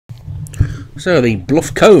So the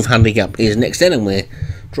Bluff Cove handicap is next then, and we're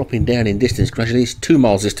dropping down in distance gradually. It's 2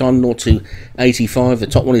 miles this time, 0 to 85. The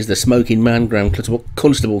top one is the Smoking Man, Graham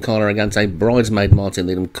Constable, Carla Agante, Bridesmaid, Martin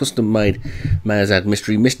Lidham, Custom Made, Mayazad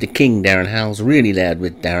Mystery, Mr. King, Darren Howes, Really Loud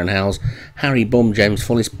with Darren Howes, Harry Bum, James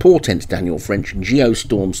Follis, Portent, Daniel French,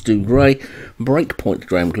 Geostorm, Stu Gray, Breakpoint,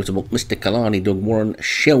 Graham Clutterbuck, Mr. Kalani, Doug Warren,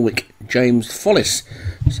 Shelwick, James Follis.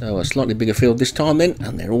 So a slightly bigger field this time then,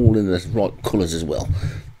 and they're all in the right colours as well.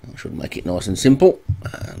 That should make it nice and simple,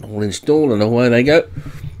 and all installed, and away they go.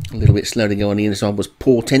 A little bit slow to go on the inside was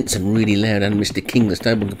Portents and Really Loud, and Mr. King, the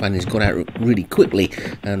stable companions, got out really quickly,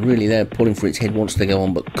 and Really Loud pulling for its head wants to go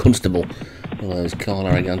on, but Constable, one of those Carl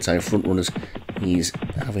Aragante front runners, he's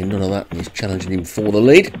having none of that, and he's challenging him for the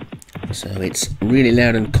lead. So it's Really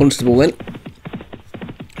Loud and Constable then,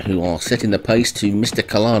 who are setting the pace to Mr.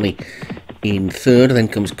 Kalani in third. Then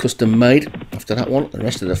comes Custom Made after that one. The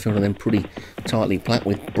rest of the field are then pretty tightly packed,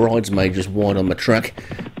 with Bridesmaid just wide on the track,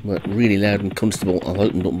 but Really Loud and Constable have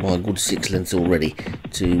opened up by a good 6 lengths already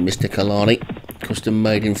to Mr. Kalani. Custom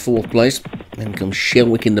Made in fourth place. Then comes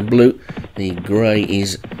Shelwick in the blue. The grey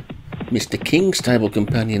is Mr. King, stable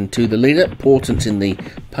companion to the leader. Portents in the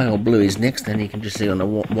pale blue is next. Then you can just see on the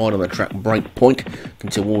wide on the track, Breakpoint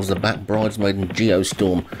towards the back. Bridesmaid and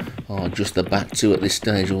Geostorm are just the back two at this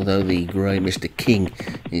stage, although the grey Mr. King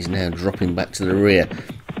is now dropping back to the rear.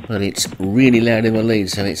 But it's Really Loud in the lead,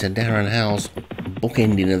 so it's a Darren Howes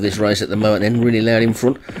bookending of this race at the moment. Then Really Loud in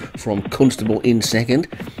front from Constable in second.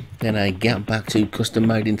 Then a gap back to Custom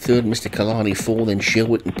Made in third, Mr. Kalani 4, then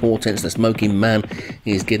Shelwick and Portents. The Smoking Man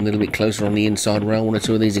is getting a little bit closer on the inside rail. One or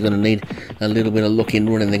two of these are going to need a little bit of luck in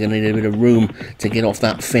running. They're going to need a bit of room to get off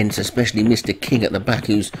that fence, especially Mr. King at the back,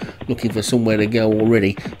 who's looking for somewhere to go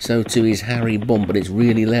already. So too is Harry Bum, but it's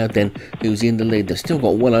Really Loud then who's in the lead. They've still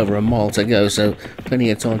got well over a mile to go, so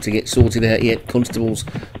plenty of time to get sorted out yet. Constable's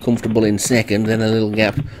comfortable in second, then a little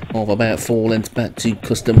gap of about 4 lengths back to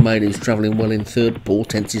Custom Made, who's travelling well in third.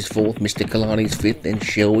 Portents is fourth, Mr. Kalani's fifth, then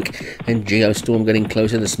Shelwick and Geostorm getting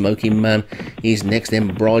closer. The Smoking Man is next,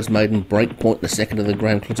 then Bridesmaid and Breakpoint, the second of the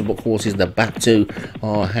Graham Clutterbuck horses. The back two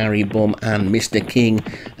are Harry Bum and Mr. King,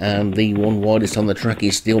 and the one widest on the track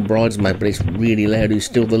is still Bridesmaid, but it's Really Loud who's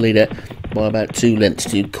still the leader by about 2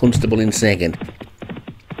 lengths to Constable in second.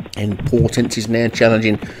 And Portents is now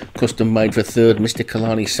challenging Custom Made for third. Mr.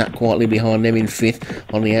 Kalani sat quietly behind them in fifth.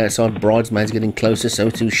 On the outside, Bridesmaid's getting closer, so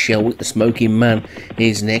too Shelwick. The Smoking Man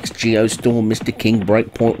is next. Geostorm, Mr. King,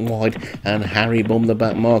 Breakpoint wide, and Harry Bum the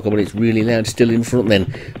back marker. But it's Really Loud still in front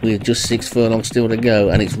then, with just 6 furlongs still to go.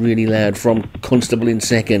 And it's Really Loud from Constable in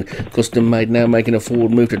second. Custom Made now making a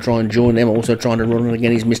forward move to try and join them. Also trying to run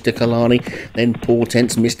again is Mr. Kalani. Then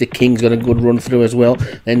Portents. Mr. King's got a good run through as well.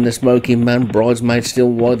 Then the Smoking Man, Bridesmaid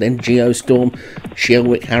still wide. Then Geostorm,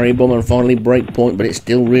 Shelwick, Harry Bum, and finally Breakpoint, but it's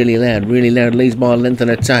still Really Loud. Really Loud leads by a length and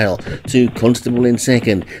a tail to Constable in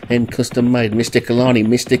second. Then Custom Made, Mr. Kalani,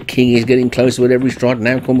 Mr. King is getting closer with every stride.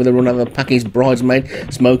 Now come with a run out of the pack is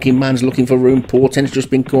Bridesmaid. Smoking Man's looking for room. Portent's just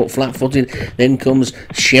been caught flat-footed. Then comes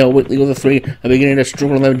Shelwick. The other three are beginning to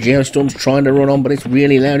struggle, though Geostorm's trying to run on, but it's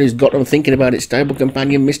Really Loud who's got them thinking about it. Stable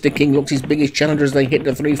companion Mr. King looks his biggest challenger as they hit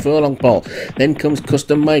the 3 furlong pole. Then comes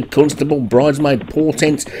Custom Made, Constable, Bridesmaid,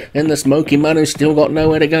 Portents, then the Smoking Man who's still got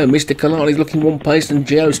nowhere to go. Mr. Kalani's looking one pace, and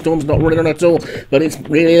Geostorm's not running on at all, but it's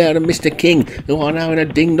Really Loud and Mr. King who are now in a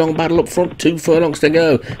ding-dong battle up front. 2 furlongs to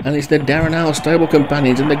go, and it's the Darren Howes stable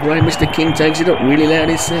companions, and the grey Mr. King takes it up. Really Loud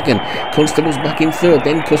is second, Constable's back in third,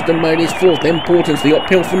 then Custom Made is fourth, then Portents. The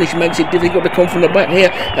uphill finish makes it difficult to come from the back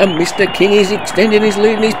here, and Mr. King is extending his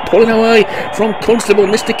lead, and he's pulling away from Constable.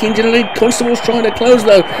 Mr. King's in the lead. Constable's trying to close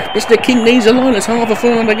though. Mr. King needs a line. It's half a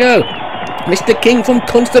furlong to go. Mr. King from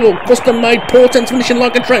Constable, Custom Made, Portents finishing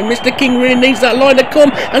like a train. Mr. King really needs that line to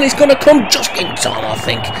come, and it's going to come just in time, I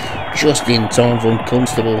think. Just in time from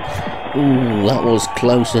Constable. Ooh, that was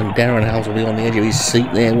close, and Darren Howes will be on the edge of his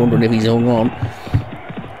seat there, wondering if he's hung on.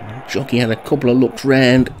 Jockey had a couple of looks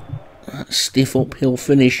round. That stiff uphill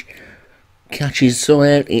finish catches so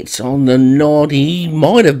out. It's on the nod. He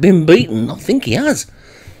might have been beaten. I think he has.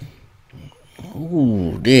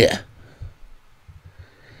 Oh dear.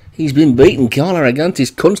 He's been beaten. Carla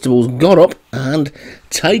Agante's Constable's got up and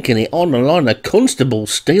taken it on the line. The Constable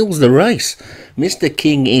steals the race. Mr.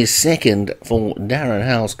 King is second for Darren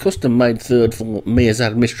Howes. Custom Made third for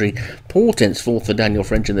Mayazad Mystery. Portents fourth for Daniel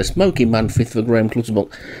French. And the Smoking Man fifth for Graham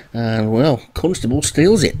Clutterbuck. And, well, Constable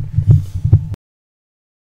steals it.